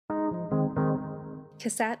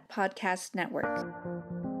CASAT Podcast Network.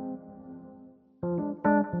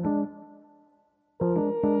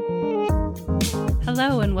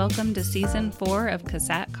 Hello and welcome to Season 4 of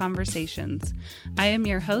CASAT Conversations. I am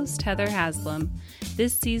your host, Heather Haslam.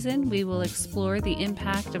 This season, we will explore the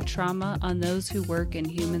impact of trauma on those who work in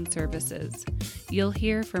human services. You'll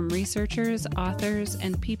hear from researchers, authors,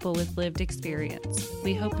 and people with lived experience.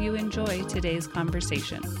 We hope you enjoy today's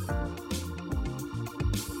conversation.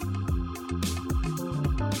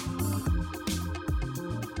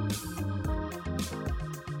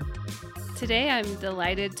 Today, I'm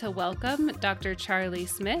delighted to welcome Dr. Charlie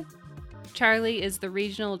Smith. Charlie is the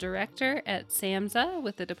Regional Director at SAMHSA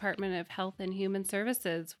with the Department of Health and Human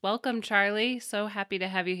Services. Welcome, Charlie. So happy to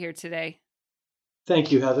have you here today.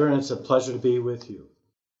 Thank you, Heather, and it's a pleasure to be with you.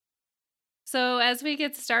 So as we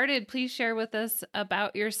get started, please share with us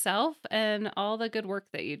about yourself and all the good work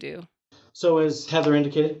that you do. So as Heather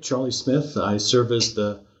indicated, Charlie Smith, I serve as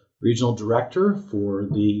the Regional Director for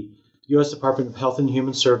the U.S. Department of Health and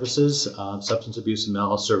Human Services, Substance Abuse and Mental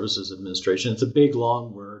Health Services Administration. It's a big,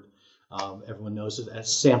 long word. Everyone knows it as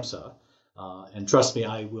SAMHSA. And trust me,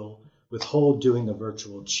 I will withhold doing the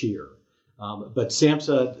virtual cheer. But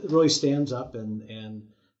SAMHSA really stands up and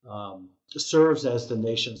serves as the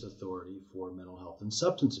nation's authority for mental health and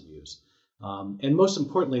substance abuse. And most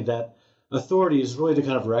importantly, that authority is really to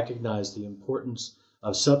kind of recognize the importance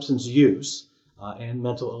of substance use and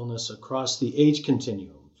mental illness across the age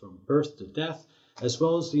continuum, from birth to death, as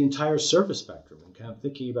well as the entire service spectrum, and kind of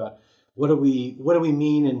thinking about what do we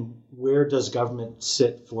mean and where does government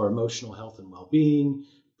sit for emotional health and well-being,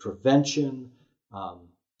 prevention,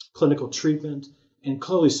 clinical treatment, and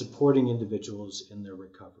clearly supporting individuals in their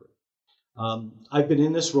recovery. I've been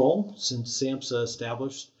in this role since SAMHSA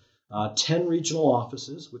established 10 regional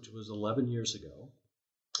offices, which was 11 years ago,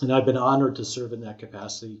 and I've been honored to serve in that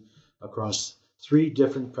capacity across 3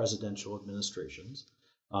 different presidential administrations.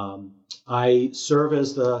 I serve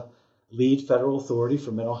as the lead federal authority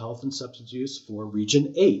for mental health and substance use for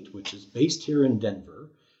Region 8, which is based here in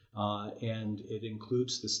Denver, and it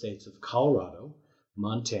includes the states of Colorado,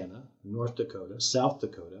 Montana, North Dakota, South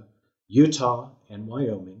Dakota, Utah, and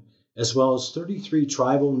Wyoming, as well as 33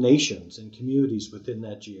 tribal nations and communities within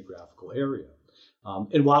that geographical area.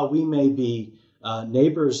 And while we may be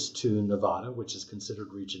neighbors to Nevada, which is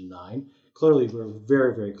considered Region 9, clearly we're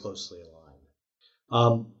very, very closely aligned.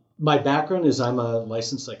 My background is I'm a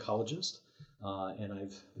licensed psychologist, and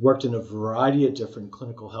I've worked in a variety of different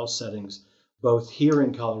clinical health settings, both here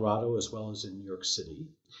in Colorado as well as in New York City.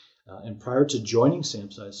 And prior to joining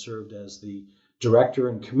SAMHSA, I served as the Director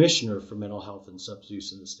and Commissioner for Mental Health and Substance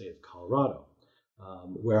Use in the state of Colorado,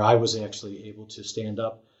 where I was actually able to stand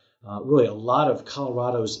up really a lot of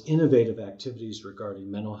Colorado's innovative activities regarding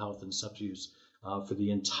mental health and substance use for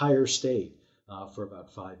the entire state for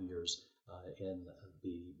about 5 years in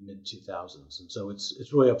the mid-2000s. And so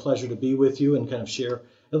it's really a pleasure to be with you and kind of share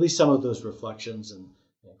at least some of those reflections and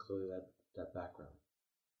clearly that background.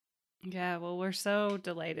 Yeah, well, we're so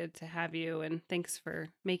delighted to have you, and thanks for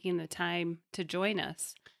making the time to join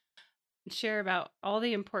us and share about all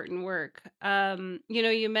the important work.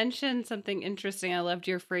 You mentioned something interesting. I loved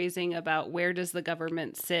your phrasing about where does the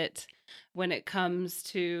government sit when it comes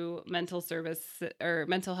to mental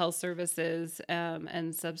health services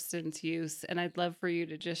and substance use. And I'd love for you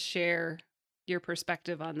to just share your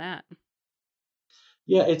perspective on that.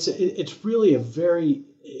 Yeah, it's really a very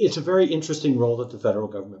interesting role that the federal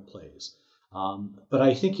government plays. But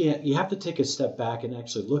I think you have to take a step back and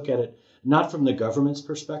actually look at it not from the government's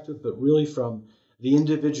perspective, but really from the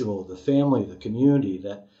individual, the family, the community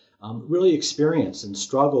that really experience and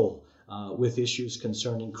struggle with issues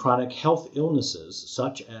concerning chronic health illnesses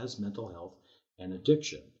such as mental health and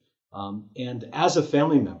addiction. And as a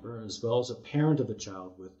family member, as well as a parent of a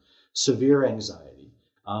child with severe anxiety,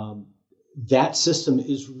 that system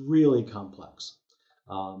is really complex.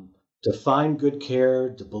 To find good care,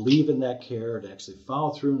 to believe in that care, to actually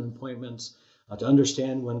follow through on appointments, to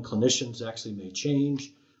understand when clinicians actually may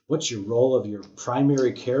change, what's your role of your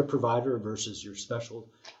primary care provider versus your special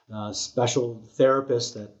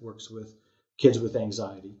therapist that works with kids with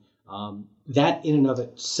anxiety. That in and of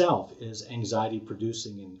itself is anxiety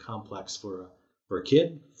producing and complex for a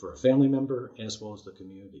kid, for a family member, as well as the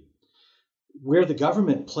community. Where the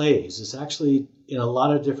government plays is actually in a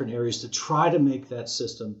lot of different areas to try to make that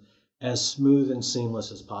system as smooth and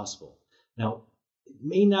seamless as possible. Now, it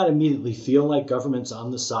may not immediately feel like government's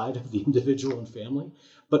on the side of the individual and family,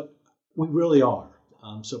 but we really are.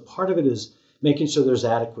 So part of it is making sure there's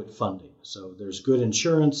adequate funding. So there's good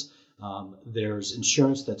insurance. There's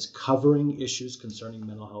insurance that's covering issues concerning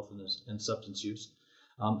mental health and substance use.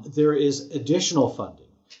 There is additional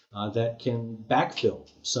funding that can backfill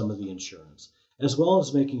some of the insurance, as well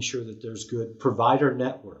as making sure that there's good provider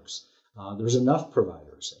networks. There's enough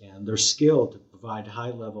providers, and they're skilled to provide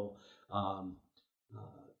high-level,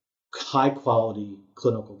 high-quality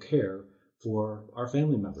clinical care for our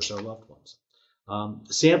family members, our loved ones.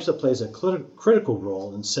 SAMHSA plays a critical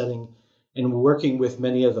role in setting and working with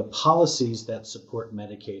many of the policies that support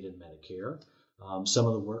Medicaid and Medicare, some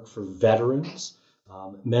of the work for veterans,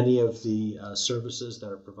 many of the services that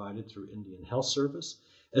are provided through Indian Health Service,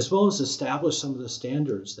 as well as establish some of the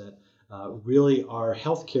standards that really our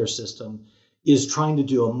healthcare system is trying to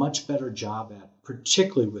do a much better job at,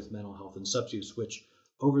 particularly with mental health and substance use, which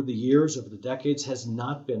over the years, over the decades, has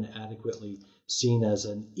not been adequately seen as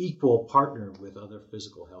an equal partner with other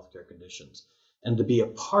physical healthcare conditions. And to be a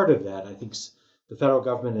part of that, I think the federal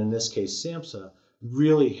government, in this case SAMHSA,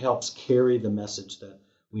 really helps carry the message that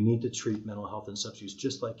we need to treat mental health and substance use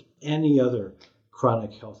just like any other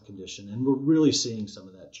chronic health condition. And we're really seeing some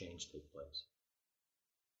of that change take place.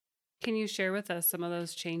 Can you share with us some of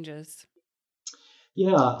those changes?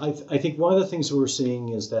 Yeah, I think one of the things we're seeing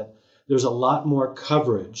is that there's a lot more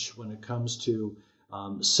coverage when it comes to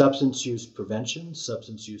substance use prevention,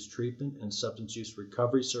 substance use treatment, and substance use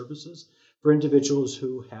recovery services for individuals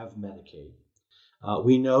who have Medicaid.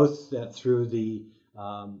 We know that through the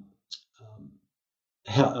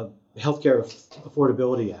Healthcare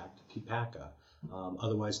Affordability Act, PPACA,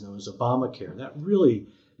 otherwise known as Obamacare, that really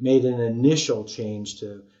made an initial change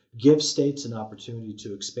to give states an opportunity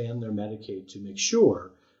to expand their Medicaid to make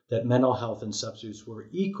sure that mental health and substance use were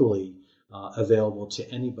equally available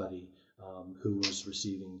to anybody who was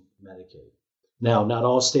receiving Medicaid. Now, not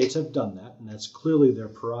all states have done that, and that's clearly their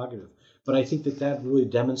prerogative. But I think that really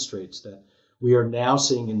demonstrates that we are now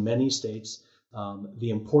seeing in many states the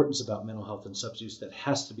importance about mental health and substance use that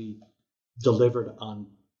has to be delivered on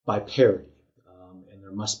by parity, and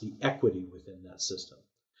there must be equity within that system.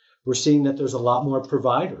 We're seeing that there's a lot more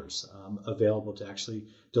providers available to actually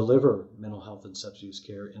deliver mental health and substance use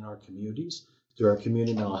care in our communities, through our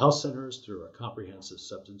community mental health centers, through our comprehensive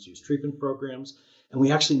substance use treatment programs. And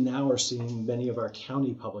we actually now are seeing many of our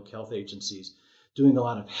county public health agencies doing a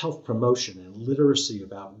lot of health promotion and literacy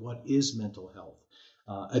about what is mental health,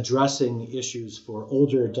 addressing issues for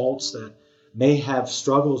older adults that may have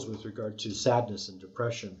struggles with regard to sadness and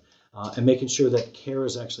depression, and making sure that care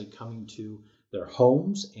is actually coming to their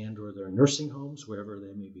homes and or their nursing homes, wherever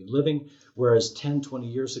they may be living. Whereas 10, 20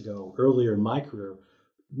 years ago, earlier in my career,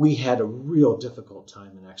 we had a real difficult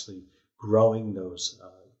time in actually growing those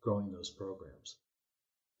programs.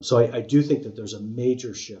 So I do think that there's a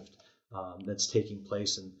major shift that's taking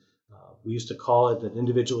place. And we used to call it that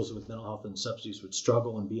individuals with mental health and substance use would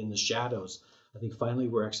struggle and be in the shadows. I think finally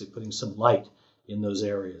we're actually putting some light in those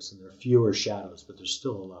areas, and there are fewer shadows, but there's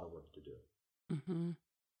still a lot of work to do. Mm-hmm.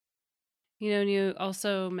 And you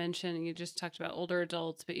also mentioned, you just talked about older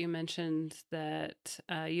adults, but you mentioned that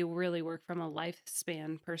you really work from a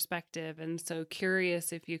lifespan perspective. And so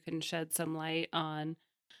curious if you can shed some light on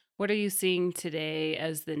what are you seeing today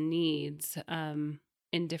as the needs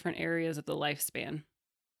in different areas of the lifespan?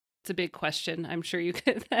 It's a big question. I'm sure you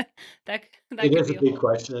could. That it is a big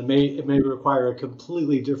question. It may require a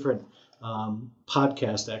completely different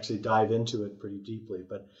podcast to actually dive into it pretty deeply.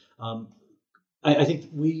 But I think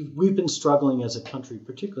we've been struggling as a country,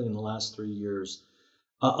 particularly in the last 3 years,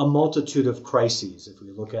 a multitude of crises, if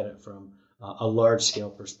we look at it from a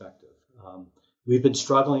large-scale perspective. We've been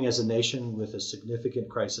struggling as a nation with a significant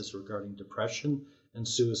crisis regarding depression and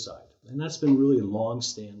suicide, and that's been really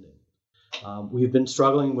long-standing. We've been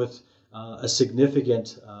struggling with a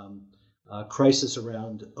significant crisis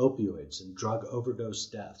around opioids and drug overdose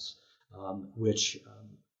deaths, which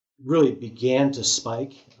really began to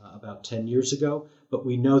spike about 10 years ago, but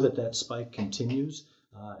we know that spike continues.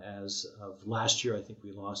 As of last year, I think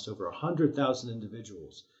we lost over 100,000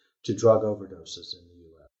 individuals to drug overdoses in the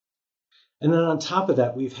U.S. And then on top of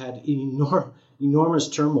that, we've had enormous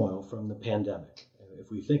turmoil from the pandemic.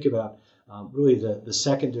 If we think about really the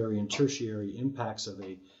secondary and tertiary impacts of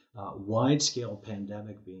a wide-scale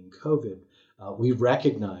pandemic being COVID, we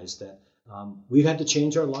recognize that we've had to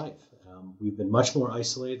change our life. We've been much more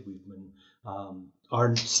isolated.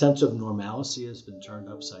 Our sense of normalcy has been turned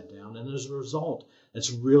upside down, and as a result,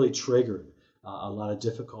 it's really triggered a lot of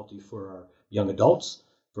difficulty for our young adults,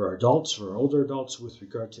 for our adults, for our older adults, with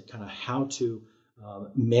regard to kind of how to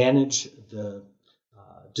manage the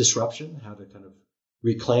disruption, how to kind of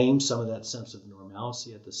reclaim some of that sense of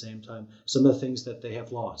normalcy at the same time. Some of the things that they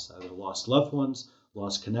have lost, either lost loved ones,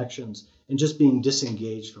 lost connections, and just being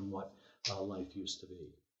disengaged from what life used to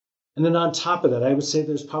be. And then on top of that, I would say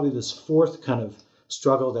there's probably this fourth kind of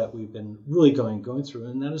struggle that we've been really going through,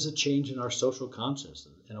 and that is a change in our social consciousness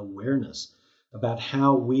and awareness about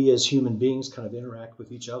how we as human beings kind of interact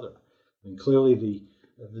with each other. I mean, clearly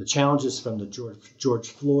the challenges from the George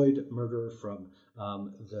Floyd murder, from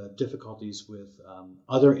the difficulties with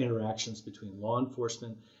other interactions between law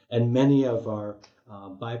enforcement and many of our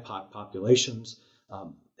BIPOC populations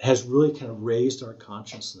has really kind of raised our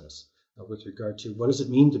consciousness with regard to what does it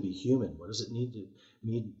mean to be human? What does it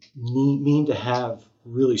mean to have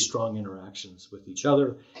really strong interactions with each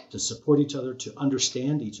other, to support each other, to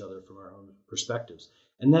understand each other from our own perspectives?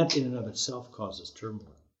 And that in and of itself causes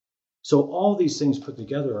turmoil. So all these things put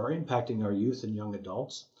together are impacting our youth and young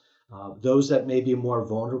adults. Those that may be more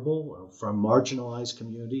vulnerable from marginalized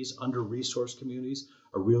communities, under-resourced communities,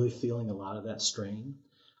 are really feeling a lot of that strain.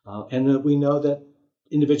 And we know that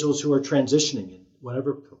individuals who are transitioning in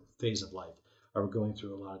whatever phase of life are going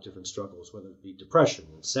through a lot of different struggles, whether it be depression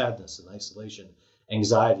and sadness and isolation,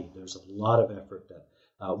 anxiety. There's a lot of effort that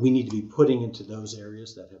we need to be putting into those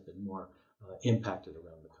areas that have been more impacted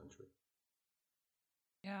around the country.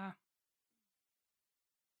 Yeah.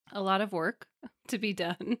 A lot of work to be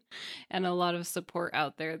done and a lot of support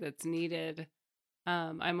out there that's needed.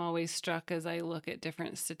 I'm always struck as I look at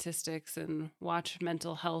different statistics and watch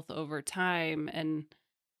mental health over time, and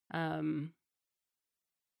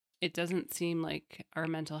it doesn't seem like our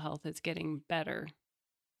mental health is getting better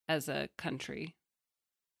as a country.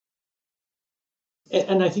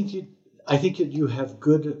 And I think you have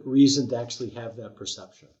good reason to actually have that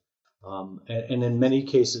perception. And in many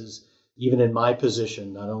cases, even in my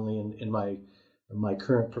position, not only in my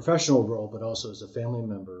current professional role, but also as a family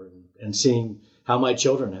member, and seeing how my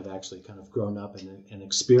children have actually kind of grown up and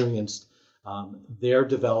experienced their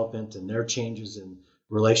development and their changes in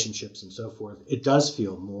relationships and so forth, it does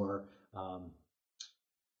feel more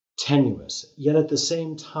tenuous. Yet at the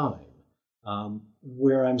same time,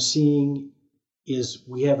 where I'm seeing is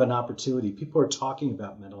we have an opportunity. People are talking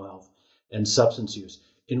about mental health and substance use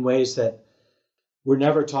in ways that were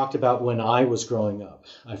never talked about when I was growing up.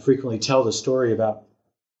 I frequently tell the story about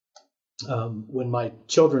when my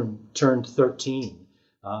children turned 13,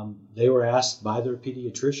 they were asked by their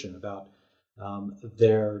pediatrician about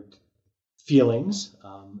their feelings,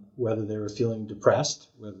 whether they were feeling depressed,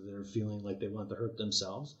 whether they were feeling like they wanted to hurt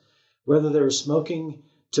themselves, whether they were smoking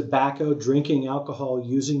tobacco, drinking alcohol,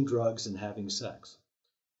 using drugs, and having sex.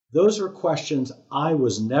 Those are questions I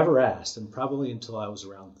was never asked, and probably until I was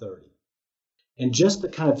around 30. And just to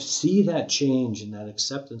kind of see that change and that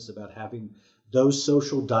acceptance about having those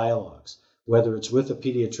social dialogues, whether it's with a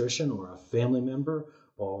pediatrician or a family member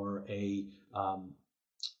or a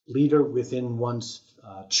leader within one's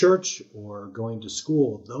church or going to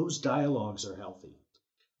school, those dialogues are healthy.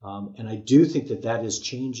 And I do think that is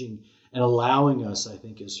changing and allowing us, I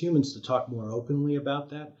think, as humans to talk more openly about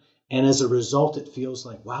that. And as a result, it feels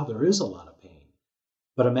like, wow, there is a lot of pain.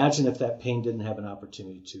 But imagine if that pain didn't have an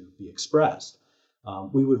opportunity to be expressed.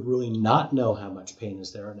 We would really not know how much pain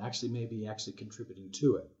is there and actually maybe contributing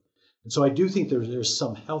to it. And so I do think there's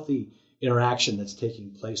some healthy interaction that's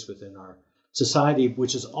taking place within our society,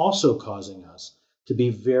 which is also causing us to be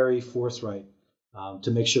very forthright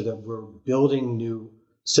to make sure that we're building new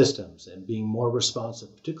systems and being more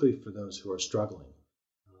responsive, particularly for those who are struggling.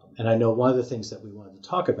 And I know one of the things that we wanted to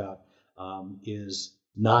talk about is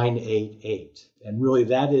 988. And really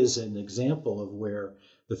that is an example of where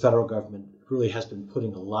the federal government really has been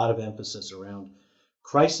putting a lot of emphasis around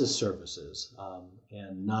crisis services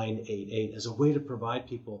and 988 as a way to provide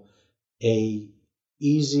people a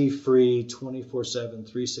easy, free, 24/7,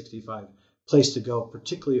 365 place to go,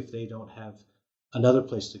 particularly if they don't have another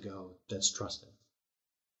place to go that's trusting.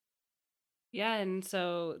 Yeah, and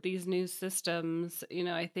so these new systems,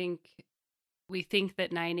 I think we think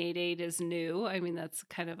that 988 is new. I mean, that's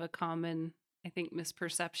kind of a common, I think,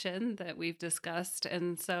 misperception that we've discussed.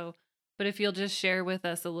 And so, but if you'll just share with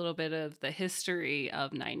us a little bit of the history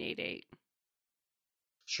of 988.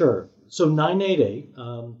 Sure. So 988,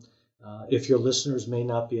 if your listeners may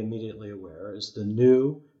not be immediately aware, is the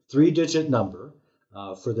new 3-digit number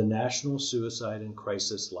for the National Suicide and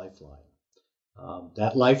Crisis Lifeline.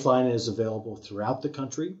 That lifeline is available throughout the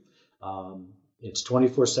country. It's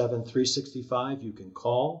 24/7, 365. You can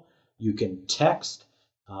call, you can text,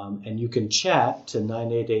 and you can chat to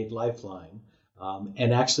 988 Lifeline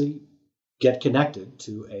and actually get connected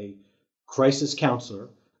to a crisis counselor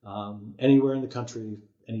anywhere in the country,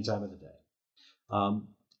 any time of the day.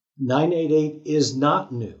 988 is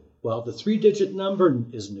not new. Well, the 3-digit number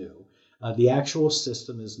is new. The actual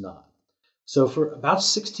system is not. So for about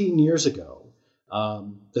 16 years ago,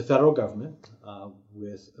 the federal government,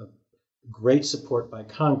 with great support by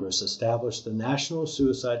Congress, established the National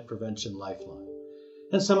Suicide Prevention Lifeline.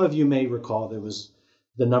 And some of you may recall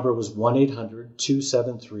the number was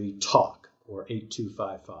 1-800-273-TALK or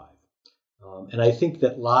 8255. And I think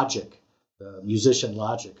that Logic, the musician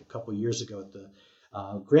Logic, a couple years ago at the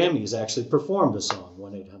Grammys actually performed a song,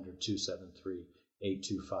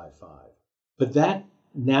 1-800-273-8255. But that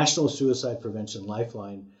National Suicide Prevention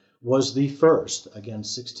Lifeline was the first, again,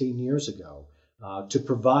 16 years ago, to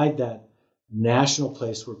provide that national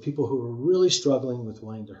place where people who were really struggling with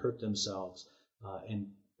wanting to hurt themselves and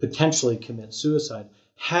potentially commit suicide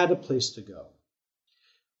had a place to go.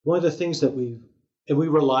 One of the things that we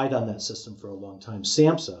relied on that system for a long time.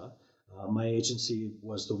 SAMHSA, my agency,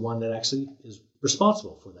 was the one that actually is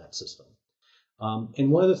responsible for that system.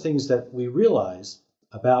 And one of the things that we realized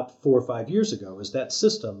about 4 or 5 years ago is that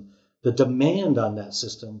system, the demand on that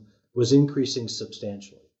system was increasing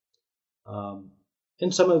substantially.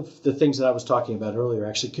 And some of the things that I was talking about earlier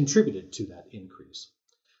actually contributed to that increase.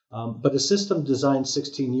 But a system designed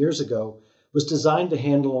 16 years ago was designed to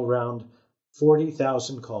handle around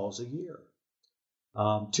 40,000 calls a year.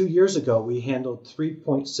 2 years ago, we handled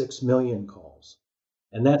 3.6 million calls,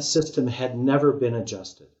 and that system had never been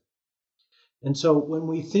adjusted. And so when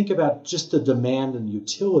we think about just the demand and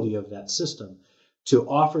utility of that system to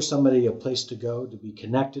offer somebody a place to go, to be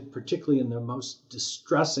connected, particularly in their most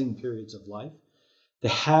distressing periods of life, to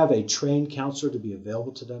have a trained counselor to be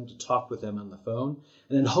available to them, to talk with them on the phone,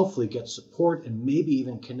 and then hopefully get support and maybe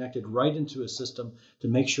even connected right into a system to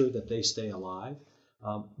make sure that they stay alive.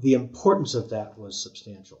 The importance of that was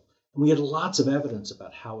substantial. And we had lots of evidence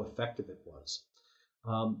about how effective it was.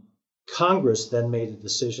 Congress then made a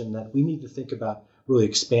decision that we need to think about really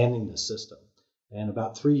expanding the system. And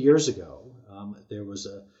about 3 years ago, there was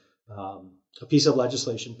a piece of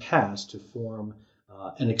legislation passed to form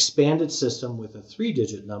an expanded system with a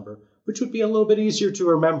 3-digit number, which would be a little bit easier to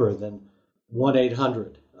remember than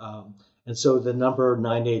 1-800. And so the number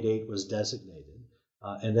 988 was designated.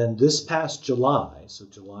 And then this past July, so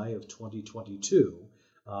July of 2022,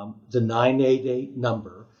 the 988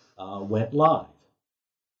 number went live.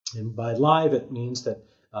 And by live, it means that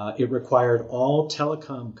it required all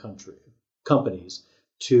telecom companies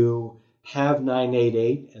to have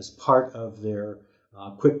 988 as part of their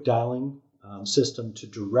quick dialing system to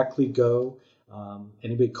directly go.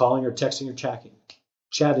 Anybody calling or texting or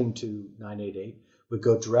chatting to 988 would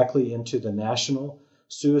go directly into the National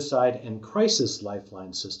Suicide and Crisis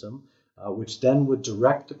Lifeline system, which then would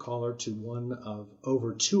direct the caller to one of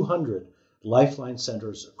over 200 lifeline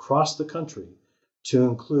centers across the country, to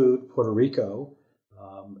include Puerto Rico,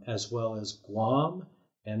 as well as Guam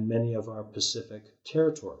and many of our Pacific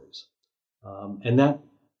territories. And that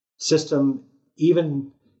system,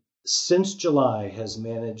 even since July, has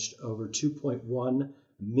managed over 2.1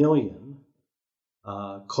 million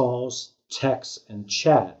calls, texts, and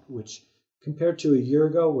chat, which compared to a year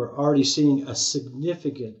ago, we're already seeing a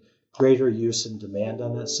significant greater use and demand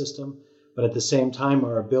on that system. But at the same time,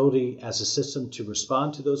 our ability as a system to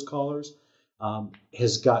respond to those callers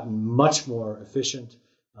has gotten much more efficient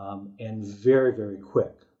and very, very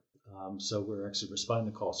quick. So we're actually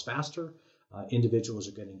responding to calls faster. Individuals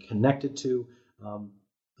are getting connected to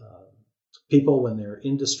people when they're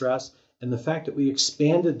in distress. And the fact that we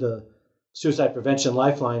expanded the Suicide Prevention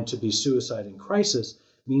Lifeline to be Suicide in Crisis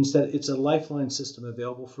means that it's a lifeline system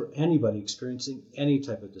available for anybody experiencing any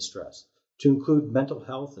type of distress, to include mental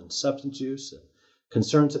health and substance use and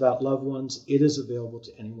concerns about loved ones. It is available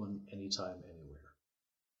to anyone, anytime, anywhere.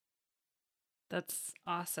 That's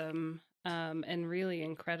awesome, and really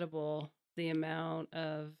incredible, the amount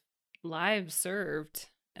of lives served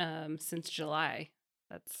since July.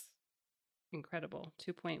 That's incredible,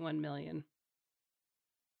 2.1 million.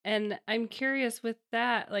 And I'm curious with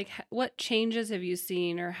that, like, what changes have you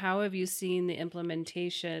seen, or how have you seen the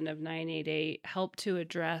implementation of 988 help to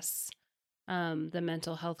address the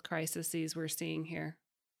mental health crises we're seeing here?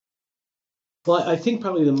 Well, I think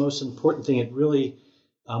probably the most important thing, it really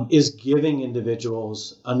is giving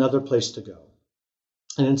individuals another place to go.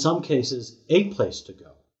 And in some cases, a place to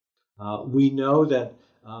go. We know that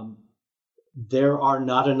there are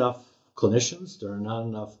not enough clinicians, there are not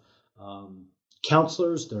enough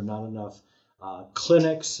counselors, there are not enough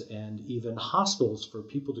clinics and even hospitals for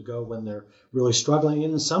people to go when they're really struggling.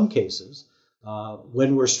 And in some cases,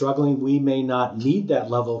 when we're struggling, we may not need that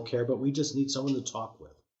level of care, but we just need someone to talk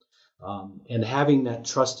with. And having that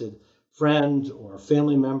trusted friend or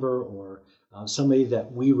family member or somebody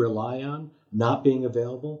that we rely on not being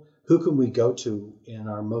available, who can we go to in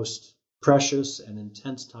our most precious and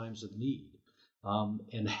intense times of need?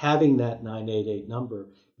 And having that 988 number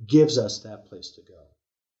gives us that place to go.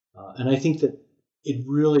 And I think that it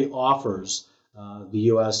really offers the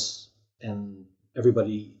U.S. and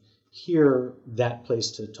everybody here that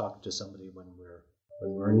place to talk to somebody when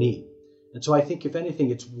we're in need. And so I think, if anything,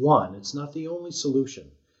 it's not the only solution,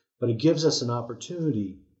 but it gives us an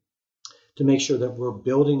opportunity to make sure that we're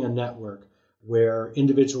building a network where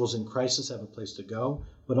individuals in crisis have a place to go,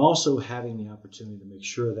 but also having the opportunity to make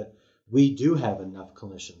sure that we do have enough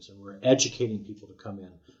clinicians and we're educating people to come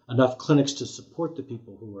in, enough clinics to support the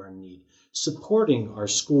people who are in need, supporting our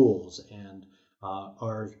schools and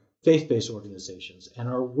our faith-based organizations and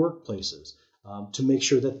our workplaces to make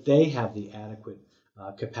sure that they have the adequate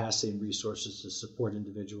capacity and resources to support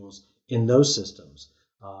individuals in those systems.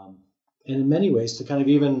 And in many ways to kind of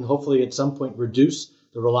even hopefully at some point reduce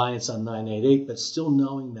the reliance on 988, but still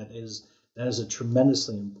knowing that is a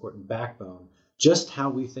tremendously important backbone, just how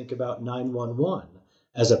we think about 911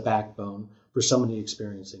 as a backbone for somebody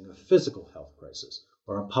experiencing a physical health crisis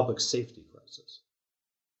or a public safety crisis.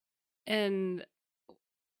 And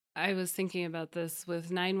I was thinking about this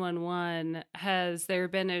with 911. Has there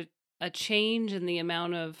been a change in the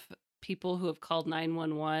amount of people who have called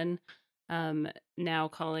 911 now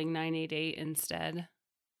calling 988 instead?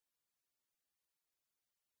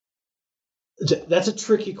 That's a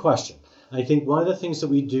tricky question. I think one of the things that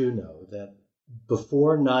we do know that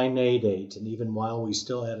before 988, and even while we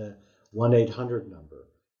still had a 1-800 number,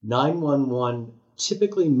 911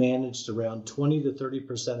 typically managed around 20 to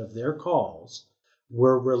 30% of their calls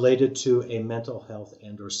were related to a mental health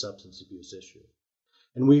and or substance abuse issue.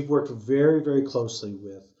 And we've worked very, very closely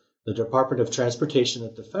with the Department of Transportation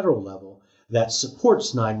at the federal level that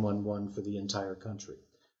supports 911 for the entire country.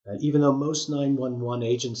 Even though most 911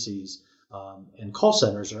 agencies and call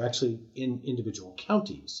centers are actually in individual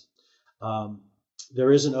counties,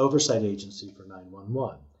 there is an oversight agency for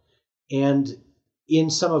 911. And in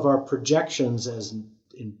some of our projections as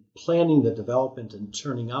in planning the development and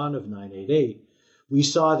turning on of 988, we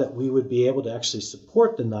saw that we would be able to actually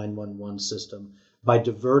support the 911 system by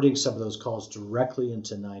diverting some of those calls directly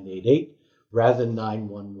into 988 rather than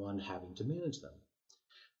 911 having to manage them.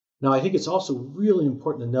 Now, I think it's also really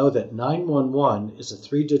important to know that 911 is a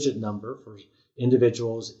 3-digit number for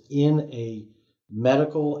individuals in a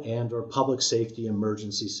medical and or public safety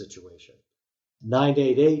emergency situation.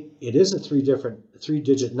 988, it is a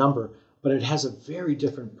 3-digit number, but it has a very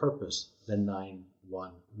different purpose than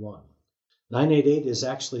 911. 988 is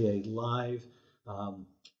actually a live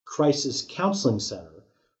crisis counseling center,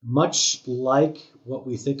 much like what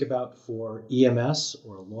we think about for EMS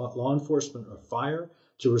or law enforcement or fire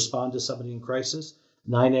to respond to somebody in crisis.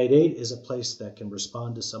 988 is a place that can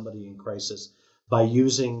respond to somebody in crisis by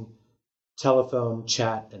using telephone,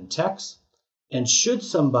 chat, and text. And should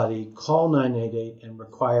somebody call 988 and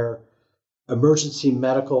require emergency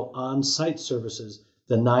medical on-site services,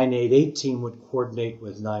 the 988 team would coordinate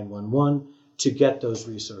with 911 to get those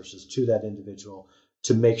resources to that individual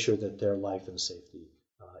to make sure that their life and safety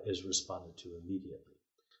is responded to immediately.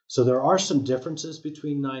 So there are some differences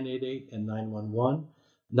between 988 and 911.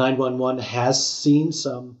 911 has seen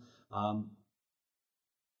some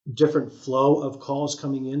different flow of calls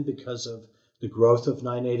coming in because of the growth of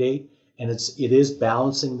 988, and it is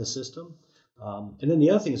balancing the system. And then the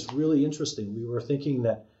other thing is really interesting. We were thinking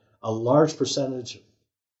that a large percentage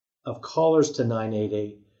of callers to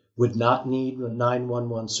 988 would not need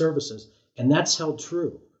 911 services, and that's held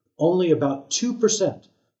true. Only about 2%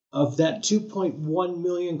 of that 2.1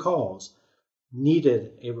 million calls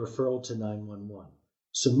needed a referral to 911.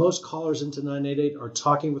 So most callers into 988 are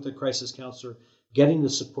talking with a crisis counselor, getting the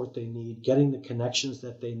support they need, getting the connections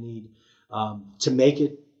that they need to make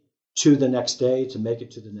it to the next day, to make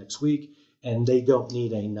it to the next week, and they don't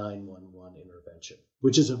need a 911 intervention,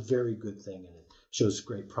 which is a very good thing, and it shows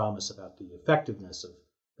great promise about the effectiveness of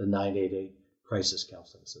the 988 crisis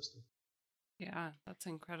counseling system. Yeah, that's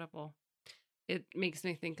incredible. It makes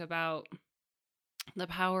me think about the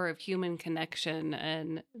power of human connection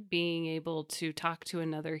and being able to talk to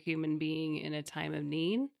another human being in a time of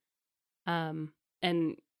need,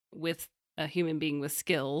 and with a human being with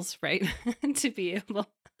skills, right? To be able,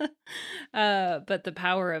 but the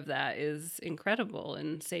power of that is incredible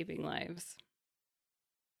in saving lives.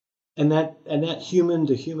 And that human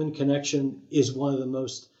to human connection is one of the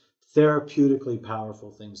most therapeutically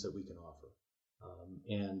powerful things that we can offer.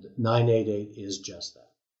 And 988 is just that.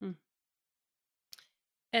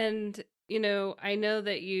 And, I know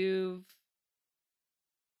that you're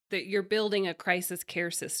building a crisis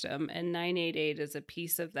care system, and 988 is a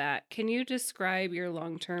piece of that. Can you describe your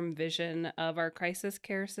long-term vision of our crisis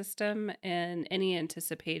care system and any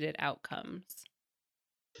anticipated outcomes?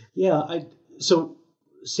 Yeah, so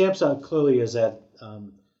SAMHSA clearly is at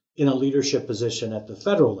in a leadership position at the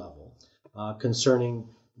federal level concerning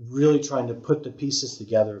really trying to put the pieces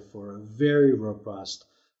together for a very robust,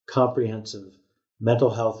 comprehensive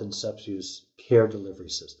mental health and substance use care delivery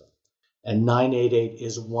system. And 988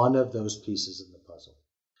 is one of those pieces in the puzzle.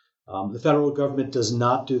 The federal government does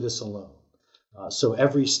not do this alone. So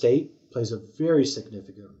every state plays a very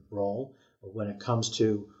significant role when it comes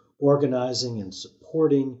to organizing and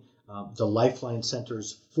supporting the Lifeline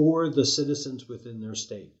centers for the citizens within their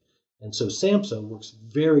state. And so SAMHSA works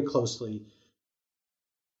very closely,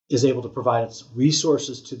 is able to provide its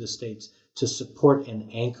resources to the states to support and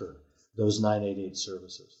anchor those 988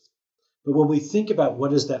 services. But when we think about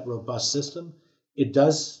what is that robust system, it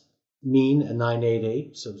does mean a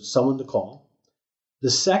 988, so someone to call. The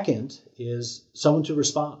second is someone to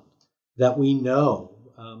respond, that we know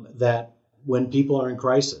that when people are in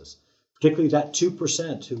crisis, particularly that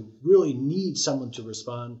 2% who really need someone to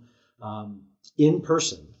respond in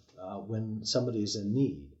person when somebody is in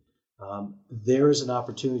need, there is an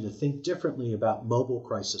opportunity to think differently about mobile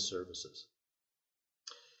crisis services.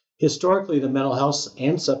 Historically, the mental health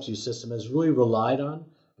and substance use system has really relied on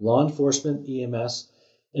law enforcement, EMS,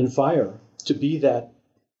 and fire to be that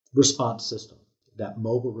response system, that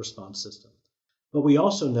mobile response system. But we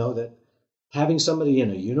also know that having somebody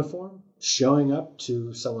in a uniform showing up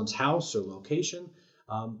to someone's house or location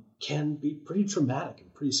can be pretty traumatic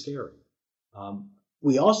and pretty scary.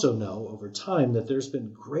 We also know over time that there's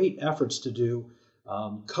been great efforts to do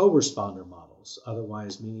co-responder models,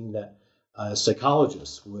 otherwise meaning that a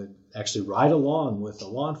psychologist would actually ride along with a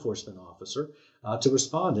law enforcement officer to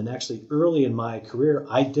respond. And actually, early in my career,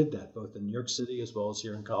 I did that both in New York City as well as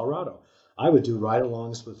here in Colorado. I would do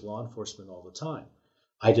ride-alongs with law enforcement all the time.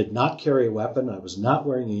 I did not carry a weapon. I was not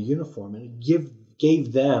wearing a uniform, and it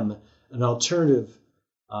gave them an alternative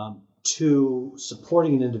to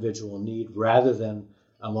supporting an individual in need rather than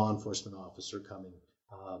a law enforcement officer coming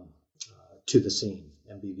to the scene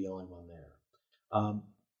and be the only one there.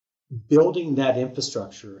 Building that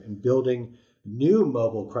infrastructure and building new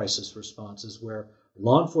mobile crisis responses where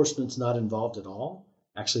law enforcement's not involved at all,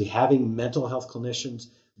 actually having mental health clinicians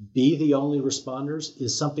be the only responders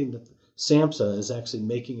is something that SAMHSA is actually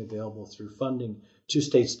making available through funding to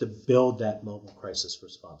states to build that mobile crisis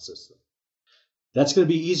response system. That's going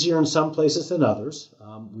to be easier in some places than others.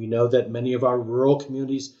 We know that many of our rural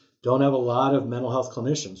communities don't have a lot of mental health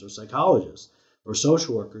clinicians or psychologists or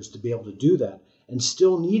social workers to be able to do that and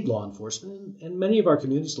still need law enforcement. And many of our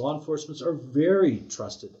communities, law enforcement are very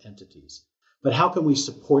trusted entities. But how can we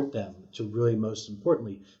support them to really, most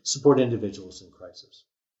importantly, support individuals in crisis?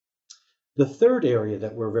 The third area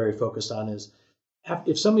that we're very focused on is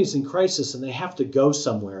if somebody's in crisis and they have to go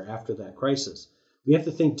somewhere after that crisis, we have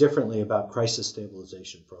to think differently about crisis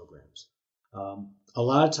stabilization programs. A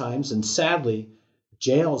lot of times, and sadly,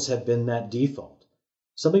 jails have been that default.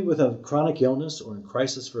 Somebody with a chronic illness or in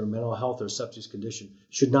crisis for a mental health or substance condition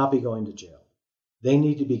should not be going to jail. They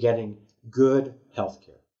need to be getting good health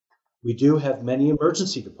care. We do have many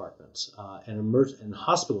emergency departments and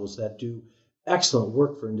hospitals that do excellent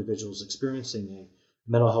work for individuals experiencing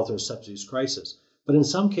a mental health or substance crisis. But in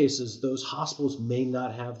some cases, those hospitals may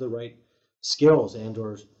not have the right skills and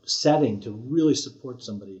or setting to really support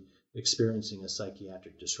somebody experiencing a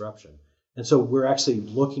psychiatric disruption. And so we're actually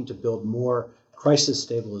looking to build more crisis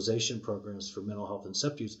stabilization programs for mental health and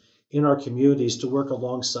substance use in our communities to work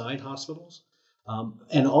alongside hospitals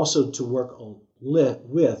and also to work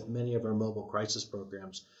with many of our mobile crisis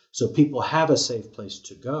programs so people have a safe place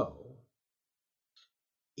to go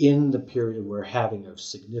in the period we're having a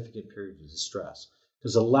significant period of distress.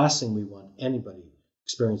 Because the last thing we want anybody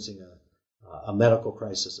experiencing a medical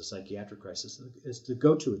crisis, a psychiatric crisis, is to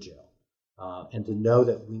go to a jail and to know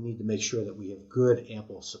that we need to make sure that we have good,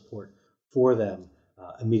 ample support for them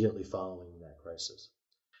immediately following that crisis.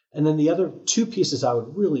 And then the other two pieces I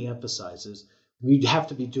would really emphasize is we'd have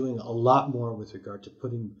to be doing a lot more with regard to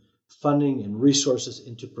putting funding and resources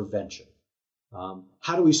into prevention.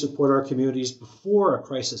 How do we support our communities before a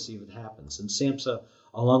crisis even happens? And SAMHSA,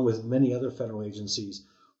 along with many other federal agencies,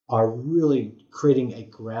 are really creating a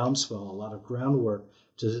groundswell, a lot of groundwork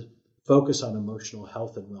to focus on emotional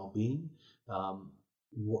health and well-being,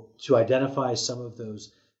 to identify some of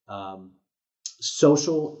those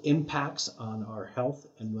social impacts on our health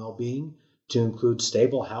and well-being, to include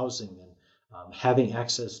stable housing and having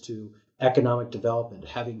access to economic development,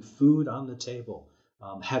 having food on the table,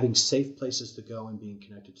 having safe places to go and being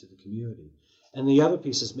connected to the community. And the other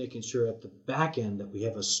piece is making sure at the back end that we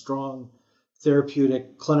have a strong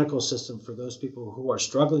therapeutic clinical system for those people who are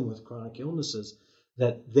struggling with chronic illnesses,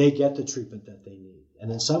 that they get the treatment that they need.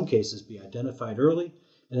 And in some cases, be identified early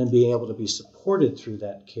and then being able to be supported through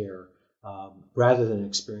that care rather than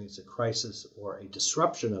experience a crisis or a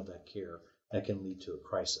disruption of that care that can lead to a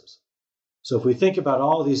crisis. So if we think about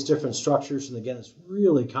all these different structures, and again, it's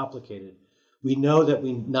really complicated, we know that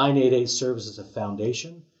 988 serves as a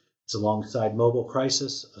foundation. It's alongside mobile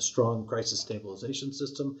crisis, a strong crisis stabilization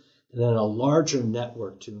system, and then a larger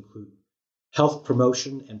network to include health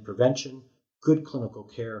promotion and prevention, good clinical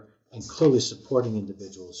care, and clearly supporting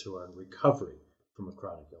individuals who are in recovery from a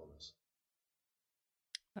chronic illness.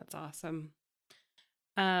 That's awesome.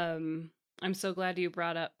 I'm so glad you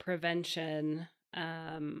brought up prevention.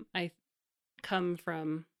 I come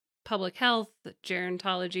from public health,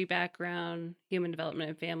 gerontology background, human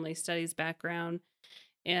development and family studies background.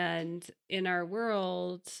 And in our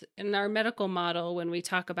world, in our medical model, when we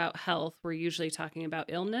talk about health, we're usually talking about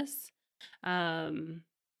illness. And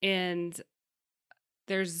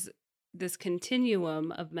there's this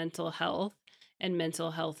continuum of mental health and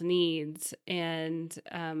mental health needs. And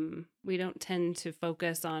we don't tend to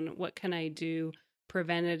focus on what can I do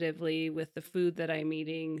preventatively with the food that I'm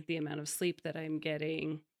eating, the amount of sleep that I'm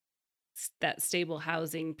getting, that stable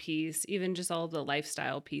housing piece, even just all the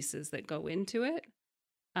lifestyle pieces that go into it.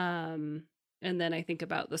 And then I think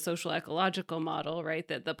about the social ecological model, right?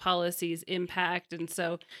 That the policies impact. And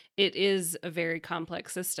so it is a very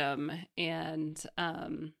complex system. And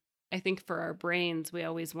I think for our brains, we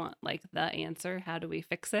always want like the answer. How do we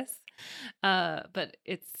fix this? But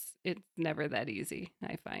it's never that easy,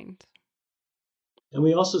 I find. And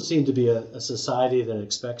we also seem to be a society that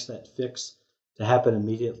expects that fix to happen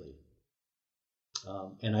immediately.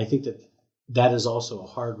 And I think that is also a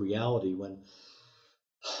hard reality when,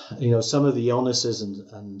 some of the illnesses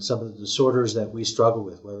and some of the disorders that we struggle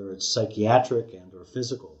with, whether it's psychiatric and or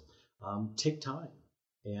physical, take time.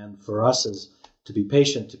 And for us as to be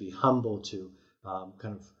patient, to be humble, to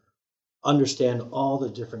kind of understand all the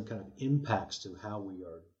different kind of impacts to how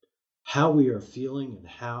we are feeling and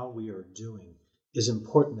how we are doing is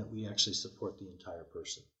important, that we actually support the entire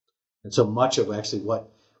person. And so much of actually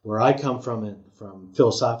where I come from and from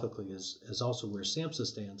philosophically is also where SAMHSA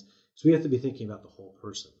stands. So we have to be thinking about the whole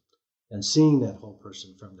person and seeing that whole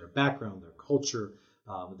person from their background, their culture,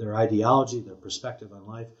 their ideology, their perspective on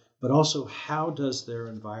life, but also how does their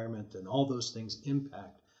environment and all those things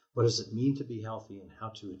impact what does it mean to be healthy and how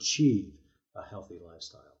to achieve a healthy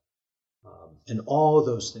lifestyle. And all of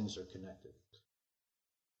those things are connected.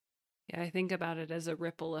 Yeah, I think about it as a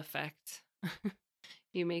ripple effect.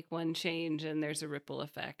 You make one change and there's a ripple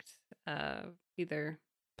effect, either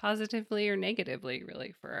positively or negatively,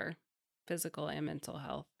 really, for our physical and mental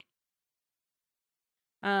health.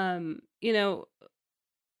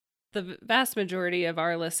 The vast majority of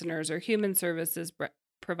our listeners are human services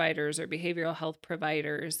providers or behavioral health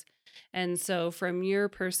providers. And so from your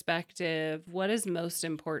perspective, what is most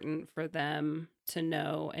important for them to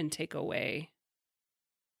know and take away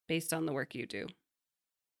based on the work you do?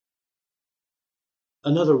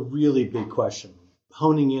 Another really big question,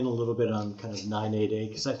 honing in a little bit on kind of 988,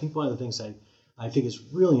 because I think one of the things I think is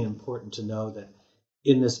really important to know that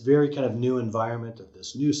in this very kind of new environment of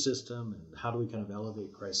this new system and how do we kind of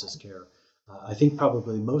elevate crisis care, I think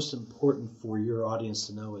probably most important for your audience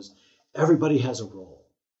to know is everybody has a role.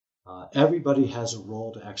 Everybody has a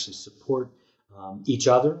role to actually support each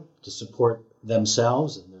other, to support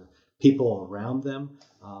themselves and the people around them,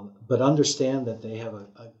 but understand that they have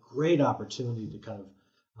a great opportunity to kind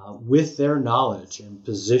of, with their knowledge and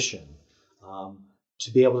position,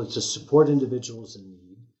 to be able to support individuals in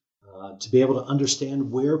need, to be able to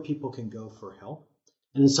understand where people can go for help.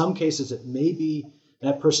 And in some cases, it may be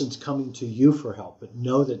that person's coming to you for help, but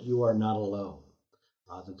know that you are not alone,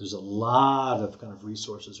 that there's a lot of kind of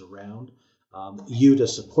resources around you to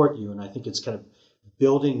support you. And I think it's kind of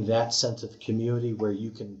building that sense of community where you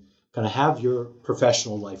can kind of have your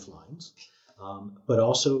professional lifelines, but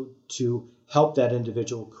also to help that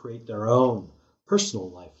individual create their own personal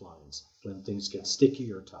lifelines when things get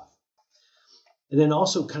sticky or tough. And then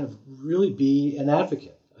also kind of really be an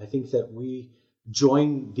advocate. I think that we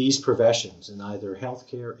join these professions in either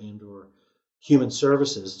healthcare and or human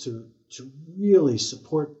services to really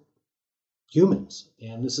support humans.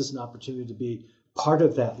 And this is an opportunity to be part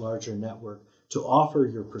of that larger network, to offer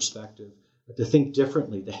your perspective, to think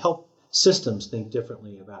differently, to help systems think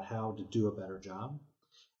differently about how to do a better job,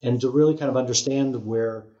 and to really kind of understand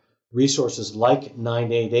where resources like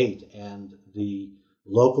 988 and the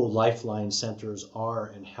local lifeline centers are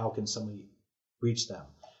and how can somebody reach them.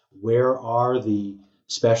 Where are the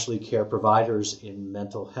specialty care providers in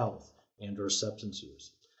mental health and or substance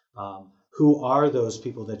use? Who are those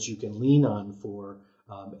people that you can lean on for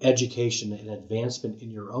education and advancement in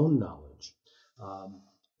your own knowledge?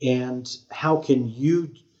 And how can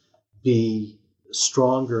you be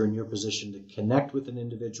stronger in your position to connect with an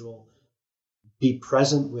individual, be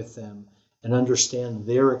present with them, and understand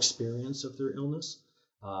their experience of their illness?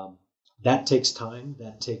 That takes time,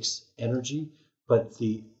 that takes energy, but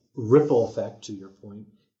the ripple effect, to your point,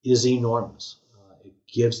 is enormous. It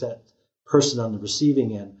gives that person on the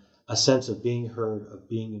receiving end a sense of being heard, of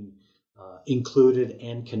being included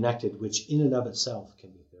and connected, which in and of itself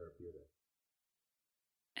can be therapeutic.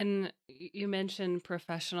 And you mentioned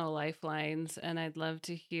professional lifelines, and I'd love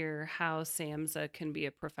to hear how SAMHSA can be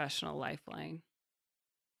a professional lifeline.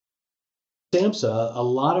 SAMHSA, a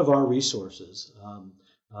lot of our resources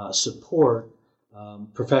support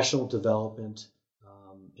professional development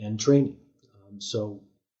and training. So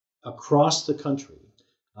across the country,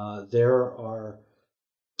 there are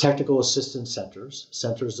technical assistance centers,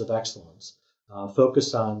 centers of excellence,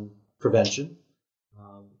 focused on prevention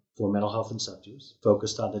for mental health and substance use,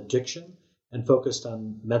 focused on addiction, and focused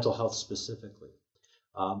on mental health specifically,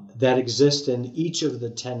 that exist in each of the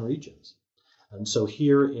 10 regions. And so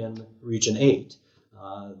here in Region 8,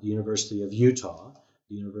 the University of Utah,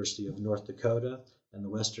 the University of North Dakota, and the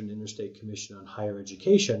Western Interstate Commission on Higher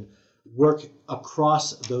Education work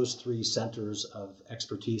across those 3 centers of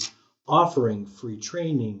expertise, offering free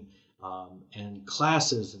training and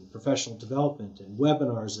classes and professional development and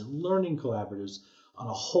webinars and learning collaboratives on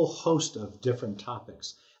a whole host of different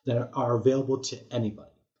topics that are available to anybody,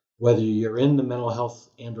 whether you're in the mental health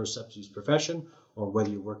and or substance use profession, or whether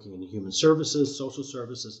you're working in human services, social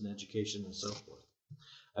services, and education, and so forth.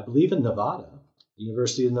 I believe in Nevada,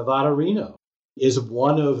 University of Nevada, Reno, is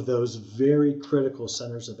one of those very critical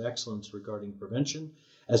centers of excellence regarding prevention,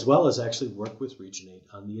 as well as actually work with Region 8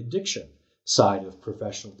 on the addiction side of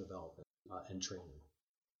professional development and training.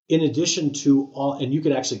 In addition to all, and you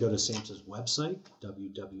can actually go to SAMHSA's website,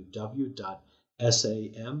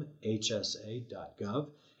 www.samhsa.gov,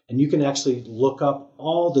 and you can actually look up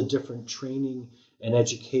all the different training and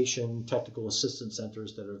education technical assistance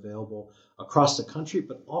centers that are available across the country,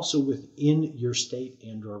 but also within your state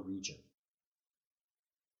and or region.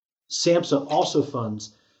 SAMHSA also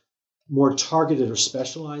funds more targeted or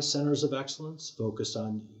specialized centers of excellence focused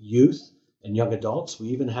on youth and young adults. We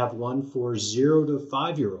even have one for 0 to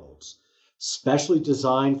 5-year-olds, specially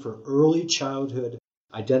designed for early childhood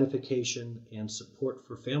identification and support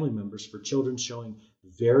for family members for children showing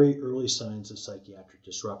very early signs of psychiatric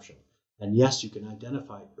disruption. And yes, you can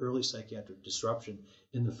identify early psychiatric disruption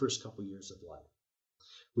in the first couple years of life.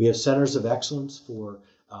 We have centers of excellence for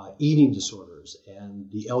eating disorders and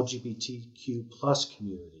the LGBTQ plus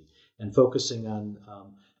community, and focusing on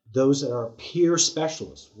those that are peer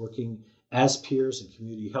specialists, working as peers and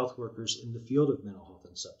community health workers in the field of mental health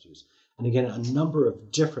and substance use. And again, a number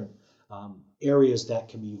of different areas that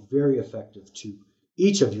can be very effective to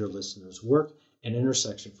each of your listeners' work and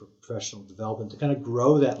intersection for professional development to kind of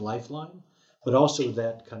grow that lifeline, but also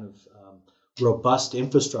that kind of robust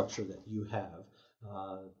infrastructure that you have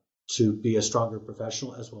to be a stronger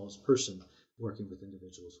professional as well as person working with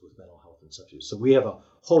individuals with mental health and substance use. So we have a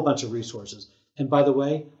whole bunch of resources. And by the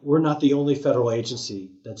way, we're not the only federal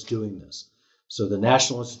agency that's doing this. So the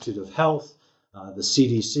National Institute of Health, the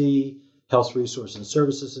CDC, Health Resources and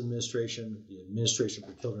Services Administration, the Administration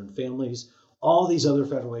for Children and Families, all these other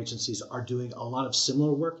federal agencies are doing a lot of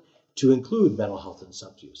similar work to include mental health and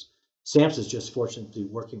substance use. SAMHSA is just fortunate to be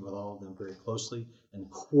working with all of them very closely and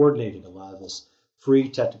coordinating a lot of this free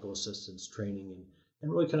technical assistance training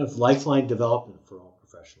and really kind of lifeline development for all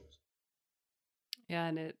professionals. Yeah,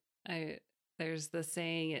 and there's the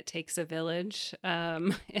saying, it takes a village,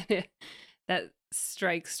 and that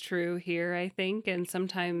strikes true here, I think. And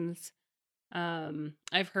sometimes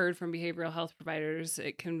I've heard from behavioral health providers,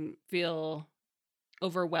 it can feel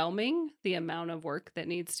overwhelming, the amount of work that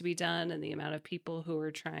needs to be done and the amount of people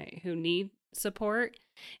who need support.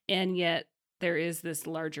 And yet there is this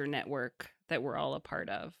larger network that we're all a part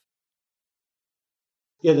of.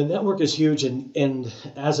 Yeah, the network is huge. And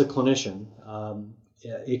as a clinician,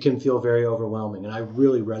 it can feel very overwhelming. And I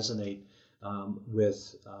really resonate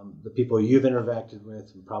with the people you've interacted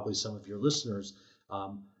with and probably some of your listeners.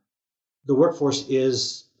 The workforce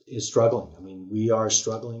is struggling. I mean, we are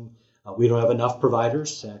struggling. We don't have enough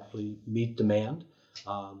providers to actually meet demand.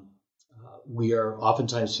 We are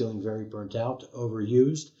oftentimes feeling very burnt out,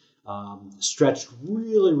 overused, stretched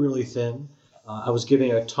really, really thin. I was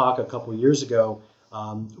giving a talk a couple of years ago,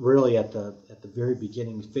 really at the very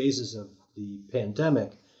beginning phases of the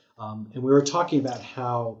pandemic, and we were talking about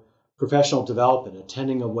how professional development,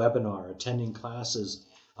 attending a webinar, attending classes,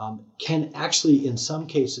 can actually, in some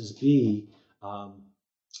cases, be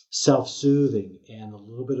self-soothing and a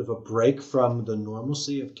little bit of a break from the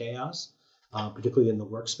normalcy of chaos, particularly in the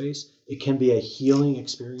workspace. It can be a healing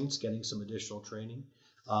experience, getting some additional training.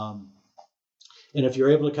 And if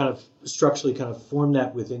you're able to kind of structurally kind of form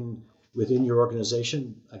that within your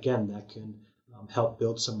organization, again, that can help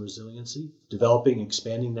build some resiliency, developing,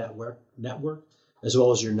 expanding that network, as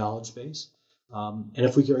well as your knowledge base. And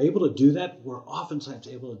if we are able to do that, we're oftentimes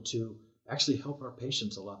able to actually help our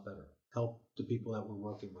patients a lot better, help the people that we're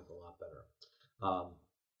working with a lot better.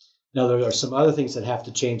 Now, there are some other things that have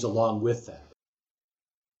to change along with that.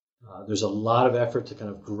 There's a lot of effort to kind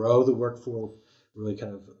of grow the workforce, really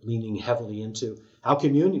kind of leaning heavily into how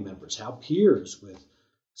community members, how peers with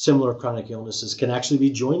similar chronic illnesses can actually be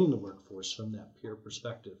joining the workforce from that peer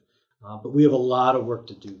perspective. But we have a lot of work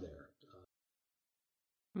to do there.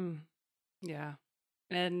 Yeah.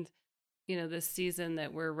 And, this season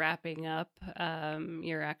that we're wrapping up,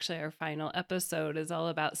 you're actually our final episode is all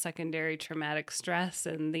about secondary traumatic stress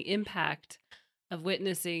and the impact of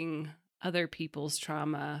witnessing other people's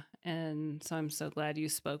trauma. And so I'm so glad you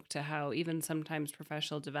spoke to how even sometimes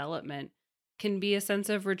professional development can be a sense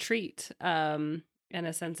of retreat and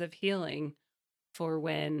a sense of healing for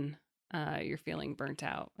when you're feeling burnt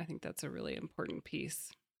out. I think that's a really important piece.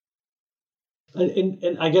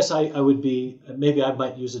 And I guess I would be, maybe I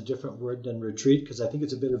might use a different word than retreat, because I think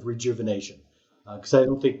it's a bit of rejuvenation. Because I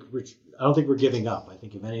don't think we're giving up. I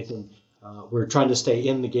think if anything, we're trying to stay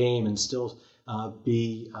in the game and still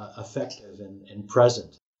be effective and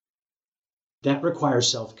present. That requires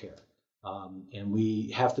self-care. And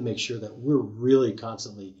we have to make sure that we're really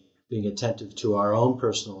constantly being attentive to our own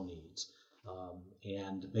personal needs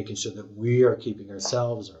and making sure that we are keeping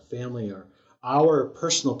ourselves, our family, our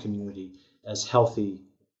personal community as healthy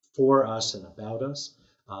for us and about us.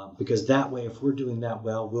 Because that way, if we're doing that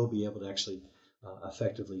well, we'll be able to actually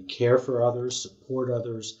effectively care for others, support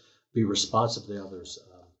others, be responsive to others,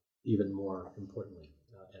 even more importantly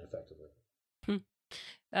and effectively.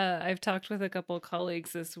 I've talked with a couple of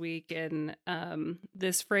colleagues this week, and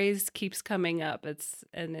this phrase keeps coming up. It's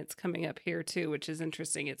coming up here too, which is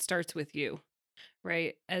interesting. It starts with you,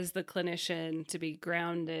 right? As the clinician, to be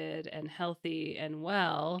grounded and healthy and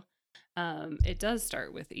well, it does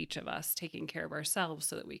start with each of us taking care of ourselves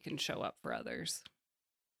so that we can show up for others.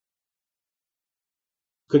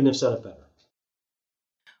 Couldn't have said it better.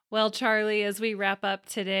 Well, Charlie, as we wrap up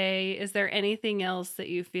today, is there anything else that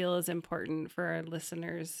you feel is important for our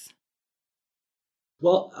listeners?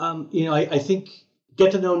 Well, I think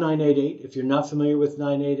get to know 988. If you're not familiar with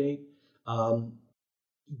 988,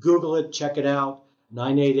 Google it, check it out.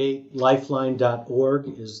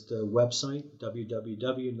 988lifeline.org is the website,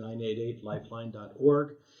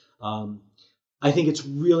 www.988lifeline.org. I think it's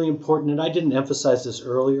really important, and I didn't emphasize this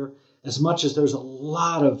earlier, as much as there's a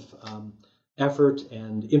lot of effort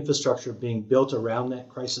and infrastructure being built around that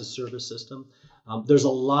crisis service system. There's a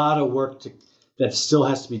lot of work that still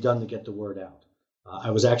has to be done to get the word out.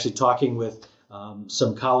 I was actually talking with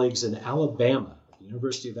some colleagues in Alabama, the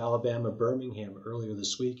University of Alabama, Birmingham, earlier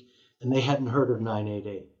this week, and they hadn't heard of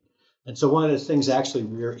 988. And so one of the things actually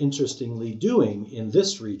we're interestingly doing in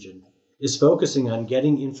this region is focusing on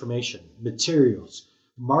getting information, materials,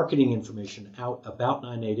 marketing information out about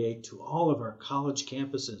 988 to all of our college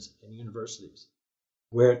campuses and universities,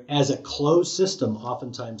 where as a closed system,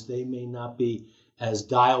 oftentimes they may not be as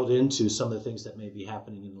dialed into some of the things that may be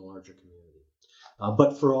happening in the larger community.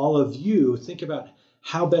 But for all of you, think about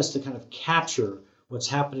how best to kind of capture what's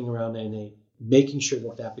happening around 988, making sure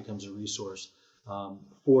that becomes a resource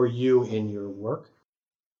for you in your work.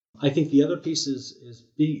 I think the other piece is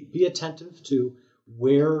be attentive to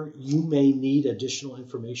where you may need additional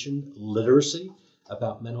information, literacy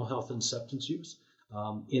about mental health and substance use,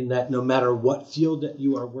 in that no matter what field that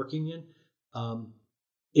you are working in,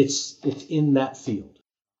 it's in that field.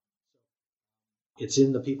 It's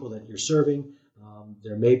in the people that you're serving.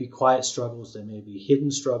 There may be quiet struggles, there may be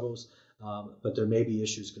hidden struggles, but there may be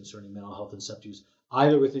issues concerning mental health and substance use,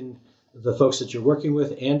 either within the folks that you're working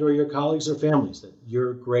with and or your colleagues or families, that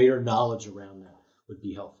your greater knowledge around that would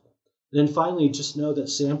be helpful. And then finally, just know that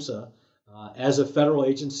SAMHSA, as a federal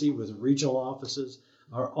agency with regional offices,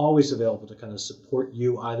 are always available to kind of support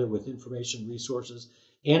you either with information, resources,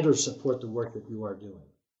 and or support the work that you are doing.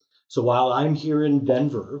 So while I'm here in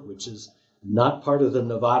Denver, which is not part of the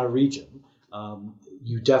Nevada region,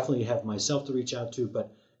 you definitely have myself to reach out to,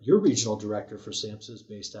 but your regional director for SAMHSA is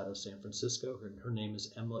based out of San Francisco. Her name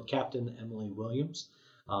is Captain Emily Williams.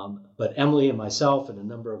 But Emily and myself and a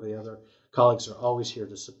number of the other colleagues are always here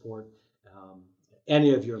to support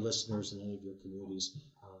any of your listeners and any of your communities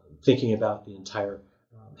thinking about the entire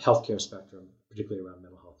healthcare spectrum, particularly around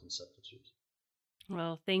mental health and substance use.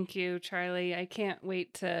 Well, thank you, Charlie. I can't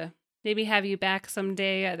wait to maybe have you back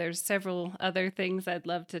someday. There's several other things I'd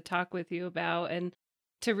love to talk with you about and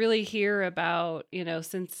to really hear about,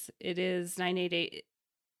 since it is 988,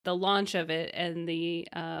 the launch of it and the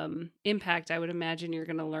impact. I would imagine you're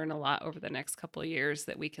going to learn a lot over the next couple of years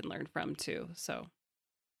that we can learn from too. So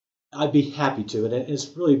I'd be happy to. And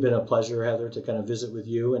it's really been a pleasure, Heather, to kind of visit with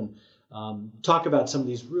you and talk about some of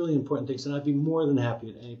these really important things. And I'd be more than happy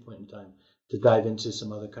at any point in time to dive into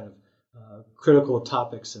some other kind of critical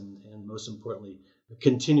topics and most importantly,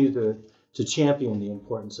 continue to champion the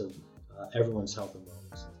importance of everyone's health and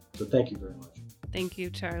wellness. So thank you very much. Thank you,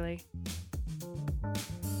 Charlie.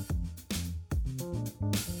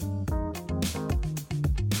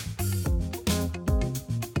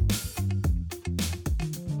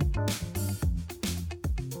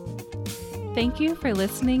 Thank you for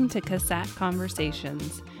listening to CASAT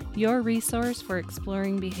Conversations, your resource for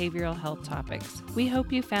exploring behavioral health topics. We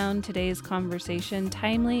hope you found today's conversation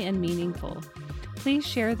timely and meaningful. Please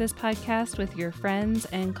share this podcast with your friends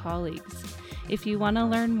and colleagues. If you want to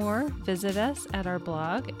learn more, visit us at our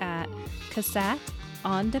blog at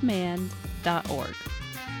casatondemand.org.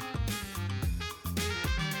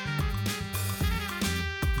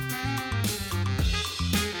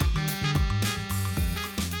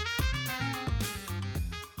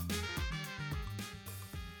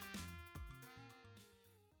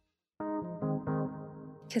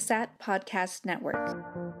 CASAT Podcast Network.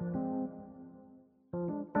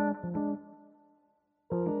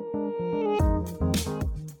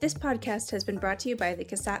 This podcast has been brought to you by the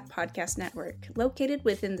CASAT Podcast Network, located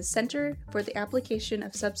within the Center for the Application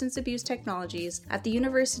of Substance Abuse Technologies at the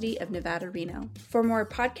University of Nevada, Reno. For more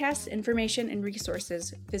podcasts, information, and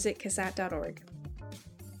resources, visit CASAT.org.